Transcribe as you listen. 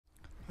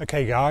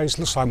Okay guys,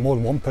 looks like more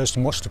than one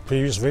person watched the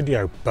previous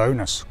video.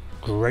 Bonus,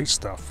 great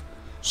stuff.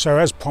 So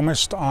as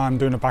promised, I'm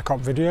doing a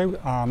backup video.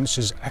 This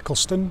is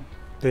Eccleston,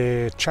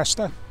 the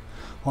Cheshire,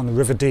 on the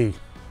River Dee.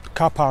 The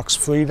car park's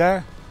free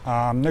there,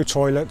 no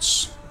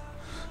toilets.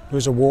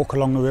 There's a walk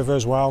along the river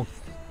as well,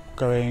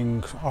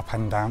 going up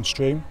and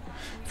downstream.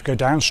 If you go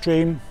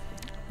downstream,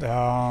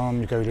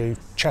 you go to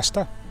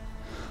Chester.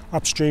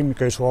 Upstream, you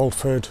go to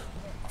Alford,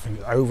 I think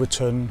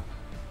Overton,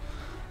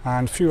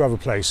 and a few other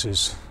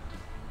places.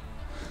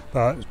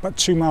 But about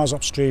 2 miles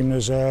upstream,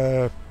 there's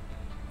a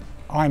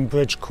iron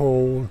bridge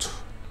called,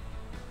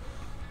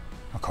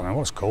 I can't remember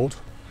what it's called.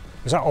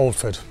 It's at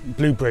Alford,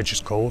 Blue Bridge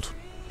it's called.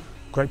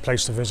 Great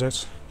place to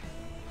visit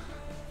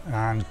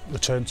and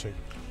return to.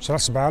 So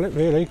that's about it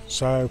really.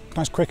 So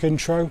nice quick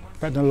intro,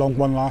 better than a long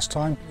one last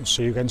time. We'll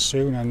see you again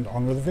soon and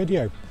on with the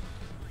video.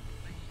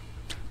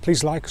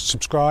 Please like,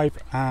 subscribe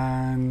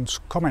and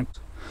comment,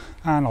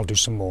 and I'll do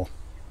some more.